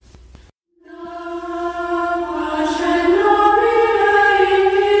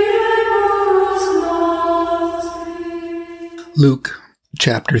Luke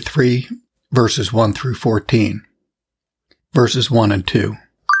chapter 3, verses 1 through 14. Verses 1 and 2.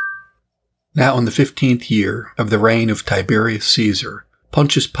 Now in the 15th year of the reign of Tiberius Caesar,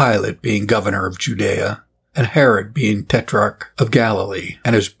 Pontius Pilate being governor of Judea, and Herod being tetrarch of Galilee,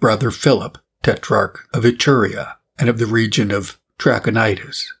 and his brother Philip, tetrarch of Iturea, and of the region of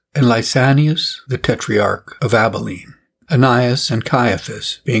Trachonitis, and Lysanias, the tetrarch of Abilene, Ananias and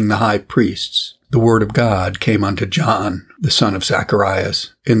Caiaphas being the high priests, the word of God came unto John, the son of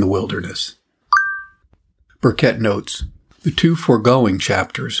Zacharias, in the wilderness. Burkett notes, the two foregoing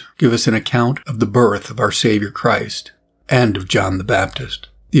chapters give us an account of the birth of our Savior Christ and of John the Baptist.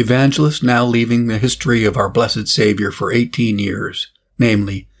 The evangelist now leaving the history of our blessed Savior for 18 years,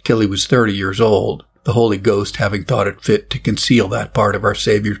 namely, till he was 30 years old, the Holy Ghost having thought it fit to conceal that part of our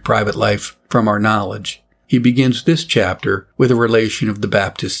Savior's private life from our knowledge. He begins this chapter with a relation of the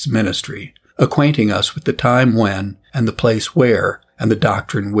Baptist's ministry, acquainting us with the time when, and the place where, and the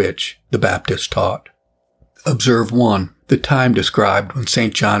doctrine which the Baptist taught. Observe 1. The time described when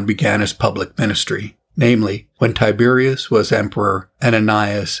St. John began his public ministry, namely, when Tiberius was emperor and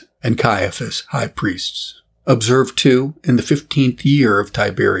Ananias and Caiaphas high priests. Observe 2. In the 15th year of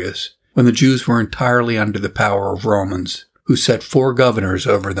Tiberius, when the Jews were entirely under the power of Romans, who set 4 governors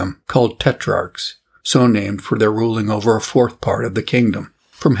over them, called tetrarchs, so named for their ruling over a fourth part of the kingdom.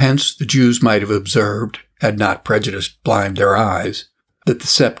 From hence the Jews might have observed, had not prejudice blind their eyes, that the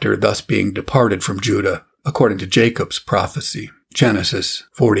scepter thus being departed from Judah, according to Jacob's prophecy, Genesis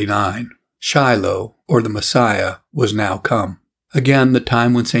 49, Shiloh, or the Messiah, was now come. Again, the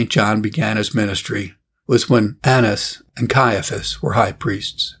time when St. John began his ministry was when Annas and Caiaphas were high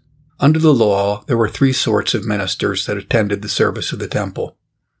priests. Under the law, there were 3 sorts of ministers that attended the service of the temple,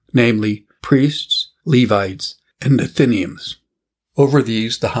 namely, priests, Levites, and Nethineans. Over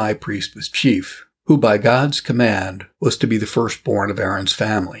these the high priest was chief, who by God's command was to be the firstborn of Aaron's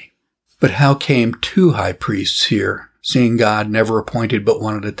family. But how came 2 high priests here, seeing God never appointed but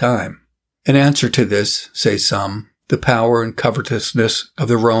one at a time? In answer to this, say some, the power and covetousness of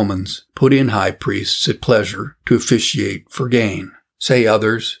the Romans put in high priests at pleasure to officiate for gain. Say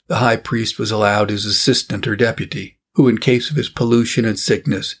others, the high priest was allowed his assistant or deputy, who in case of his pollution and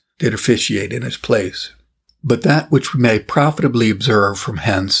sickness did officiate in his place. But that which we may profitably observe from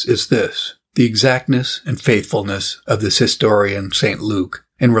hence is this, the exactness and faithfulness of this historian St. Luke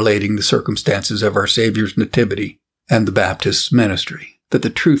in relating the circumstances of our Saviour's nativity and the Baptist's ministry, that the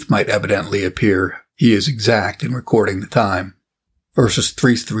truth might evidently appear. He is exact in recording the time. Verses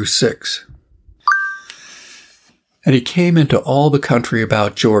 3 through 6. And he came into all the country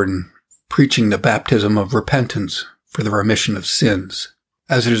about Jordan, preaching the baptism of repentance for the remission of sins,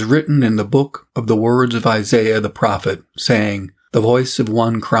 as it is written in the book of the words of Isaiah the prophet, saying, the voice of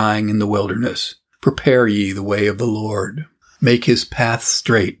one crying in the wilderness, prepare ye the way of the Lord. Make his path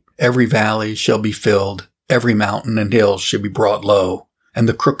straight. Every valley shall be filled, every mountain and hill shall be brought low, and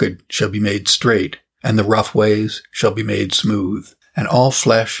the crooked shall be made straight, and the rough ways shall be made smooth, and all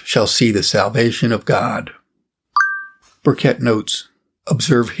flesh shall see the salvation of God. Burkett notes,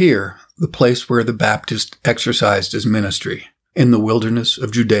 observe here the place where the Baptist exercised his ministry, in the wilderness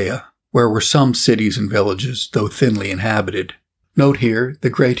of Judea, where were some cities and villages, though thinly inhabited. Note here the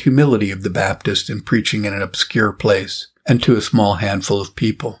great humility of the Baptist in preaching in an obscure place, and to a small handful of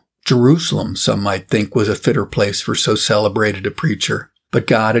people. Jerusalem, some might think, was a fitter place for so celebrated a preacher, but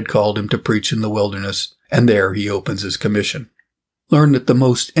God had called him to preach in the wilderness, and there he opens his commission. Learn that the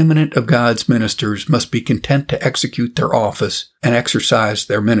most eminent of God's ministers must be content to execute their office and exercise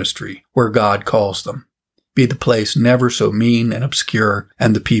their ministry where God calls them. Be the place never so mean and obscure,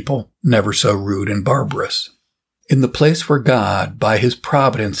 and the people never so rude and barbarous. In the place where God, by his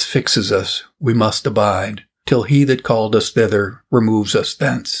providence, fixes us, we must abide, till he that called us thither removes us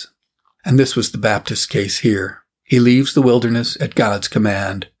thence. And this was the Baptist's case here. He leaves the wilderness at God's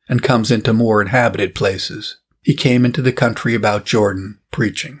command, and comes into more inhabited places. He came into the country about Jordan,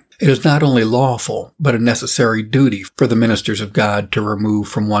 preaching. It is not only lawful, but a necessary duty for the ministers of God to remove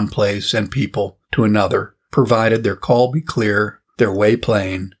from one place and people to another, provided their call be clear, their way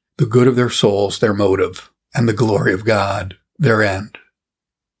plain, the good of their souls their motive, and the glory of God their end.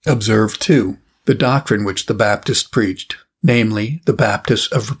 Observe, too, the doctrine which the Baptist preached, namely, the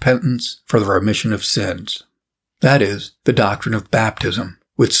baptism of repentance for the remission of sins. That is, the doctrine of baptism,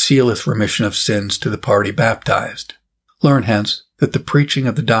 which sealeth remission of sins to the party baptized. Learn hence that the preaching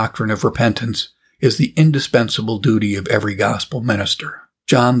of the doctrine of repentance is the indispensable duty of every gospel minister.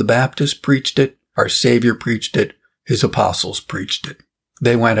 John the Baptist preached it, our Savior preached it, his apostles preached it.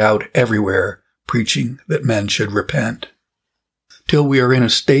 They went out everywhere preaching that men should repent. Till we are in a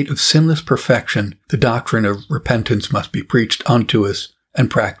state of sinless perfection, the doctrine of repentance must be preached unto us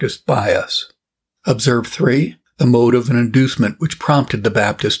and practiced by us. Observe 3. The motive and inducement which prompted the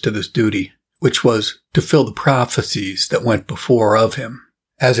Baptist to this duty, which was to fill the prophecies that went before of him.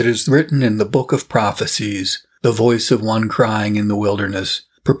 As it is written in the book of prophecies, the voice of one crying in the wilderness,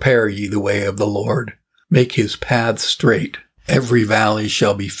 prepare ye the way of the Lord, make his paths straight, every valley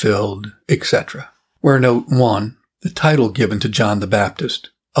shall be filled, etc. Where note 1, the title given to John the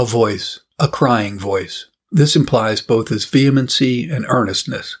Baptist, a voice, a crying voice. This implies both his vehemency and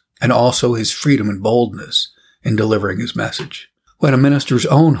earnestness, and also his freedom and boldness in delivering his message. When a minister's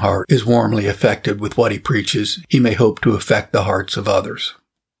own heart is warmly affected with what he preaches, he may hope to affect the hearts of others.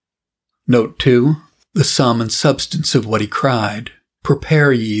 Note 2, the sum and substance of what he cried,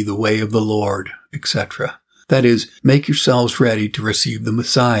 prepare ye the way of the Lord, etc. That is, make yourselves ready to receive the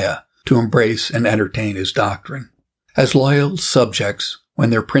Messiah, to embrace and entertain his doctrine. As loyal subjects, when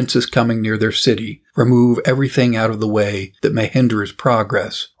their prince is coming near their city, remove everything out of the way that may hinder his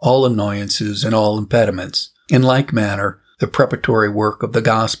progress, all annoyances and all impediments. In like manner, the preparatory work of the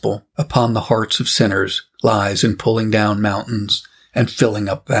gospel upon the hearts of sinners lies in pulling down mountains and filling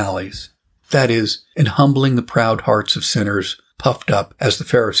up valleys. That is, in humbling the proud hearts of sinners, puffed up, as the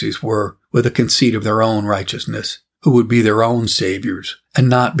Pharisees were, with a conceit of their own righteousness, who would be their own saviors, and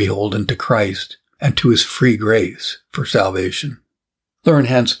not beholden to Christ and to his free grace for salvation. Learn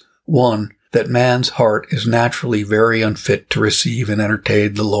hence, 1, that man's heart is naturally very unfit to receive and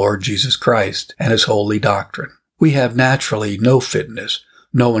entertain the Lord Jesus Christ and his holy doctrine. We have naturally no fitness,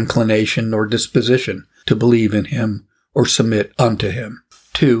 no inclination nor disposition to believe in him or submit unto him.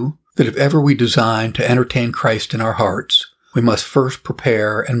 2, that if ever we design to entertain Christ in our hearts, we must first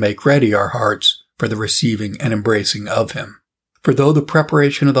prepare and make ready our hearts for the receiving and embracing of him. For though the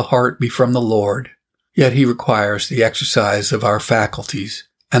preparation of the heart be from the Lord, yet he requires the exercise of our faculties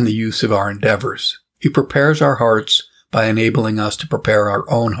and the use of our endeavors. He prepares our hearts by enabling us to prepare our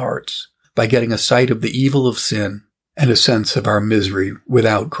own hearts, by getting a sight of the evil of sin and a sense of our misery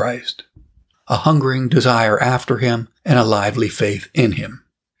without Christ, a hungering desire after him and a lively faith in him.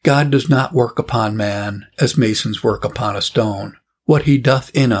 God does not work upon man as masons work upon a stone. What he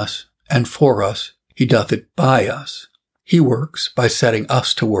doth in us and for us, he doth it by us. He works by setting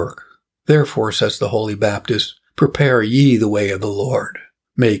us to work. Therefore, says the Holy Baptist, prepare ye the way of the Lord,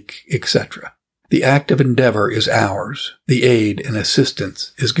 make, etc. The act of endeavor is ours. The aid and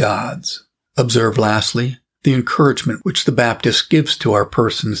assistance is God's. Observe lastly, the encouragement which the Baptist gives to our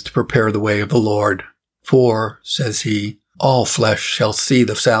persons to prepare the way of the Lord. For, says he, all flesh shall see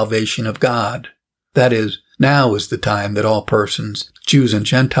the salvation of God. That is, now is the time that all persons, Jews and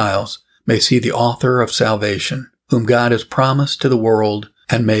Gentiles, may see the author of salvation, whom God has promised to the world,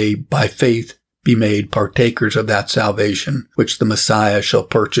 and may, by faith, be made partakers of that salvation which the Messiah shall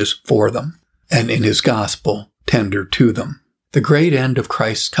purchase for them, and in his gospel tender to them. The great end of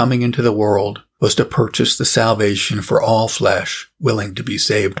Christ's coming into the world was to purchase the salvation for all flesh willing to be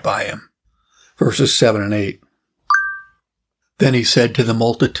saved by him. Verses 7 and 8. Then he said to the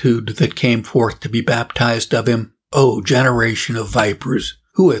multitude that came forth to be baptized of him, O generation of vipers,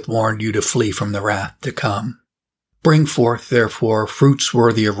 who hath warned you to flee from the wrath to come? Bring forth, therefore, fruits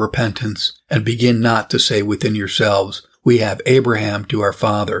worthy of repentance, and begin not to say within yourselves, We have Abraham to our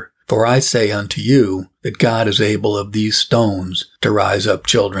father. For I say unto you, that God is able of these stones to rise up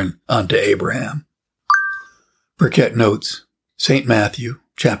children unto Abraham. Burkitt notes, St. Matthew,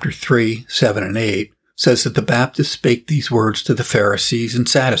 chapter 3, 7 and 8, says that the Baptist spake these words to the Pharisees and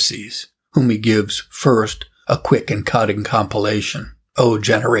Sadducees, whom he gives, first, a quick and cutting compilation, O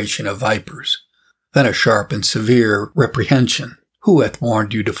generation of vipers, then a sharp and severe reprehension, who hath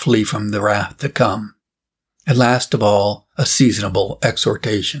warned you to flee from the wrath to come? And last of all, a seasonable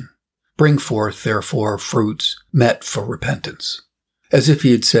exhortation. Bring forth, therefore, fruits met for repentance. As if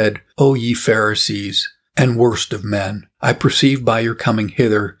he had said, O ye Pharisees, and worst of men, I perceive by your coming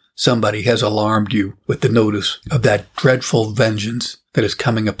hither somebody has alarmed you with the notice of that dreadful vengeance that is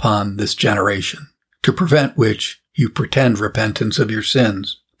coming upon this generation, to prevent which you pretend repentance of your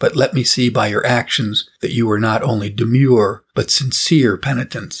sins. But let me see by your actions that you are not only demure, but sincere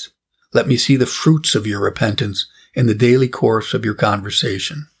penitents. Let me see the fruits of your repentance in the daily course of your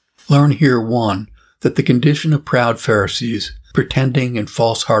conversation. Learn here, 1, that the condition of proud Pharisees, pretending and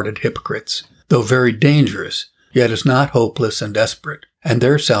false-hearted hypocrites, though very dangerous, yet is not hopeless and desperate, and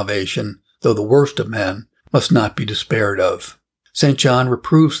their salvation, though the worst of men, must not be despaired of. St. John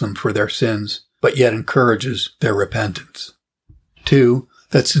reproves them for their sins, but yet encourages their repentance. 2,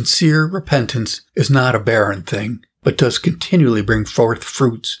 that sincere repentance is not a barren thing, but does continually bring forth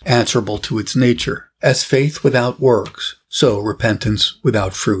fruits answerable to its nature, as faith without works, so repentance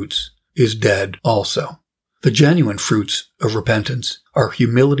without fruits is dead also. The genuine fruits of repentance are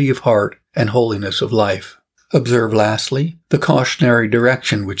humility of heart and holiness of life. Observe lastly the cautionary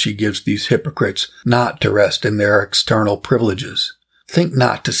direction which he gives these hypocrites not to rest in their external privileges. Think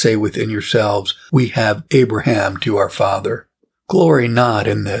not to say within yourselves, we have Abraham to our father. Glory not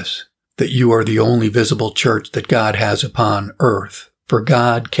in this, that you are the only visible church that God has upon earth. For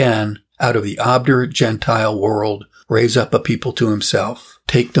God can, out of the obdurate Gentile world, raise up a people to himself,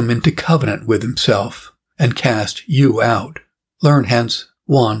 take them into covenant with himself, and cast you out. Learn hence,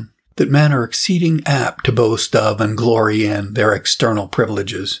 1. That men are exceeding apt to boast of and glory in their external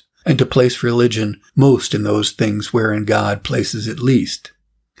privileges, and to place religion most in those things wherein God places it least.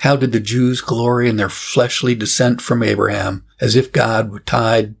 How did the Jews glory in their fleshly descent from Abraham, as if God were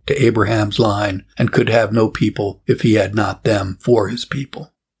tied to Abraham's line and could have no people if he had not them for his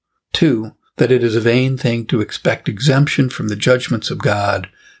people? 2. That it is a vain thing to expect exemption from the judgments of God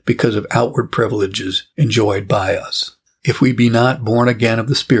because of outward privileges enjoyed by us. If we be not born again of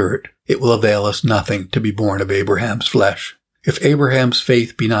the Spirit, it will avail us nothing to be born of Abraham's flesh. If Abraham's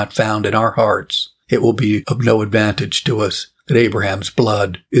faith be not found in our hearts, it will be of no advantage to us that Abraham's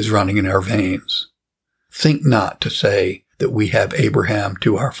blood is running in our veins. Think not to say that we have Abraham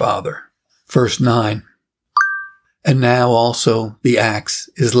to our father. Verse 9. And now also the axe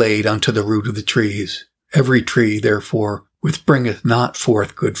is laid unto the root of the trees. Every tree, therefore, which bringeth not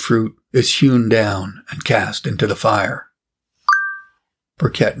forth good fruit, is hewn down and cast into the fire.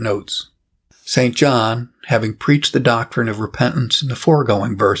 Burkitt notes, St. John, having preached the doctrine of repentance in the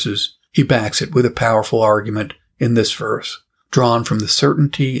foregoing verses, he backs it with a powerful argument in this verse, drawn from the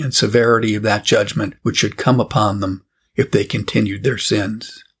certainty and severity of that judgment which should come upon them if they continued their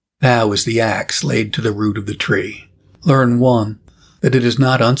sins. Now is the axe laid to the root of the tree. Learn 1, that it is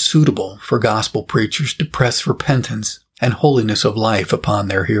not unsuitable for gospel preachers to press repentance and holiness of life upon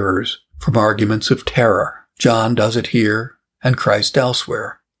their hearers from arguments of terror. John does it here, and Christ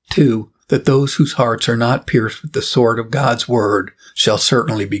elsewhere. 2, that those whose hearts are not pierced with the sword of God's word shall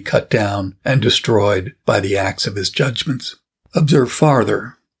certainly be cut down and destroyed by the axe of his judgments. Observe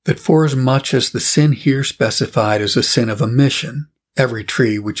farther, that forasmuch as the sin here specified is a sin of omission, every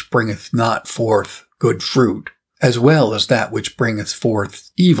tree which bringeth not forth good fruit, as well as that which bringeth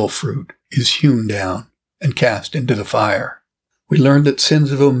forth evil fruit, is hewn down and cast into the fire. We learn that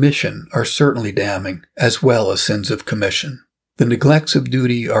sins of omission are certainly damning, as well as sins of commission. The neglects of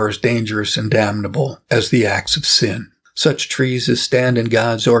duty are as dangerous and damnable as the acts of sin. Such trees as stand in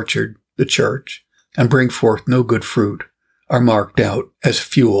God's orchard, the church, and bring forth no good fruit, are marked out as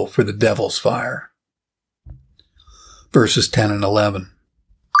fuel for the devil's fire. Verses 10 and 11.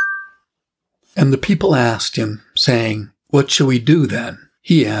 And the people asked him, saying, What shall we do then?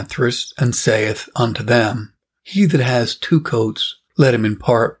 He answereth and saith unto them, He that has 2 coats, let him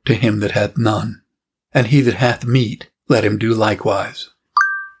impart to him that hath none. And he that hath meat, let him do likewise.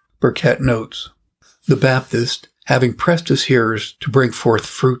 Burkitt notes, The Baptist, having pressed his hearers to bring forth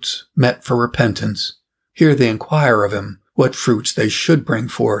fruits met for repentance, here they inquire of him what fruits they should bring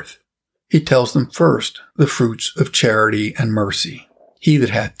forth. He tells them first the fruits of charity and mercy. He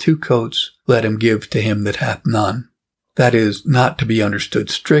that hath 2 coats, let him give to him that hath none. That is not to be understood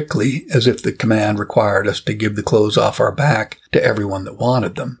strictly as if the command required us to give the clothes off our back to everyone that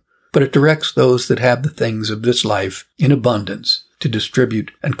wanted them, but it directs those that have the things of this life in abundance to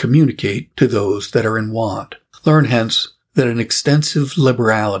distribute and communicate to those that are in want. Learn hence that an extensive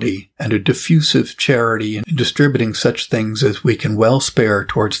liberality and a diffusive charity in distributing such things as we can well spare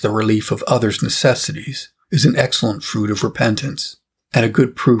towards the relief of others' necessities is an excellent fruit of repentance, and a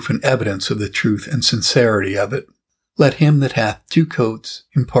good proof and evidence of the truth and sincerity of it. Let him that hath 2 coats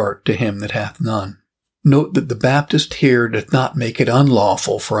impart to him that hath none. Note that the Baptist here doth not make it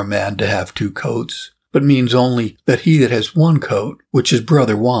unlawful for a man to have 2 coats, but means only that he that has 1 coat, which his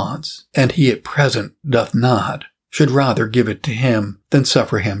brother wants, and he at present doth not, should rather give it to him than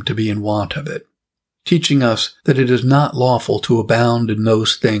suffer him to be in want of it, teaching us that it is not lawful to abound in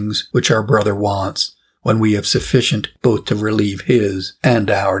those things which our brother wants, when we have sufficient both to relieve his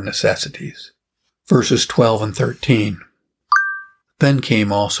and our necessities. Verses 12 and 13. Then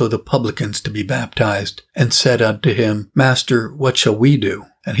came also the publicans to be baptized, and said unto him, Master, what shall we do?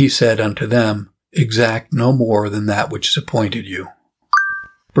 And he said unto them, Exact no more than that which is appointed you.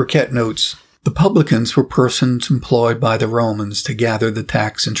 Burkitt notes, The publicans were persons employed by the Romans to gather the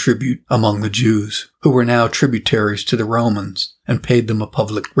tax and tribute among the Jews, who were now tributaries to the Romans, and paid them a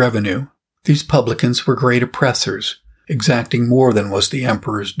public revenue. These publicans were great oppressors, exacting more than was the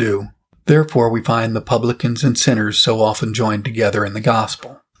emperor's due. Therefore we find the publicans and sinners so often joined together in the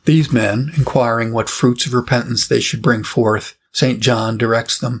gospel. These men, inquiring what fruits of repentance they should bring forth, St. John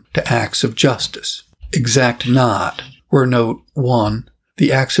directs them to acts of justice. Exact not, where note 1,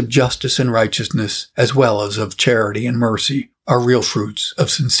 the acts of justice and righteousness, as well as of charity and mercy, are real fruits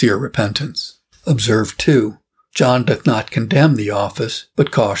of sincere repentance. Observe 2, John doth not condemn the office,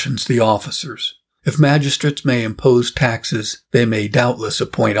 but cautions the officers. If magistrates may impose taxes, they may doubtless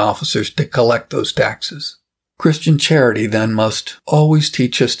appoint officers to collect those taxes. Christian charity, then, must always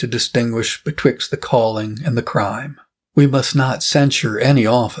teach us to distinguish betwixt the calling and the crime. We must not censure any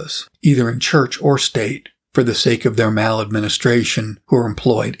office, either in church or state, for the sake of their maladministration who are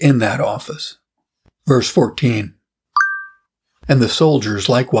employed in that office. Verse 14. And the soldiers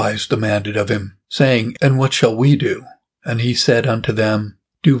likewise demanded of him, saying, And what shall we do? And he said unto them,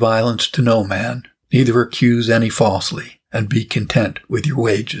 Do violence to no man, neither accuse any falsely, and be content with your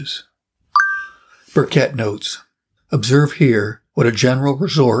wages. Burkitt notes, Observe here what a general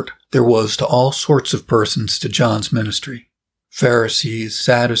resort there was to all sorts of persons to John's ministry. Pharisees,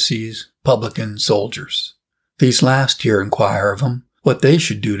 Sadducees, publicans, soldiers. These last here inquire of him what they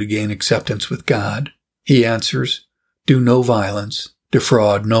should do to gain acceptance with God. He answers, Do no violence,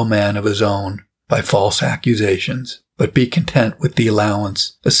 defraud no man of his own by false accusations, but be content with the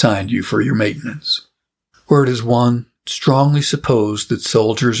allowance assigned you for your maintenance. Where it is one strongly supposed that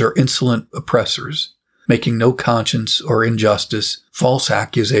soldiers are insolent oppressors, making no conscience or injustice, false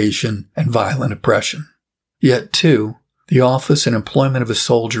accusation, and violent oppression. Yet, too, the office and employment of a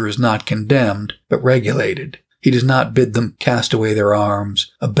soldier is not condemned, but regulated. He does not bid them cast away their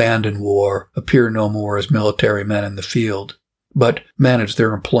arms, abandon war, appear no more as military men in the field, but manage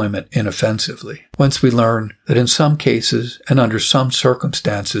their employment inoffensively. Whence we learn that in some cases and under some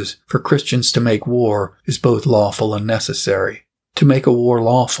circumstances, for Christians to make war is both lawful and necessary. To make a war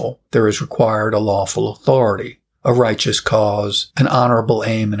lawful, there is required a lawful authority, a righteous cause, an honorable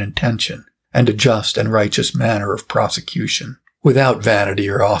aim and intention, and a just and righteous manner of prosecution, without vanity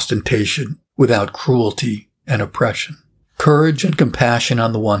or ostentation, without cruelty and oppression. Courage and compassion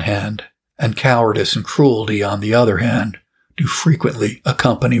on the one hand, and cowardice and cruelty on the other hand, do frequently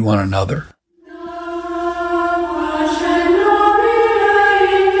accompany one another.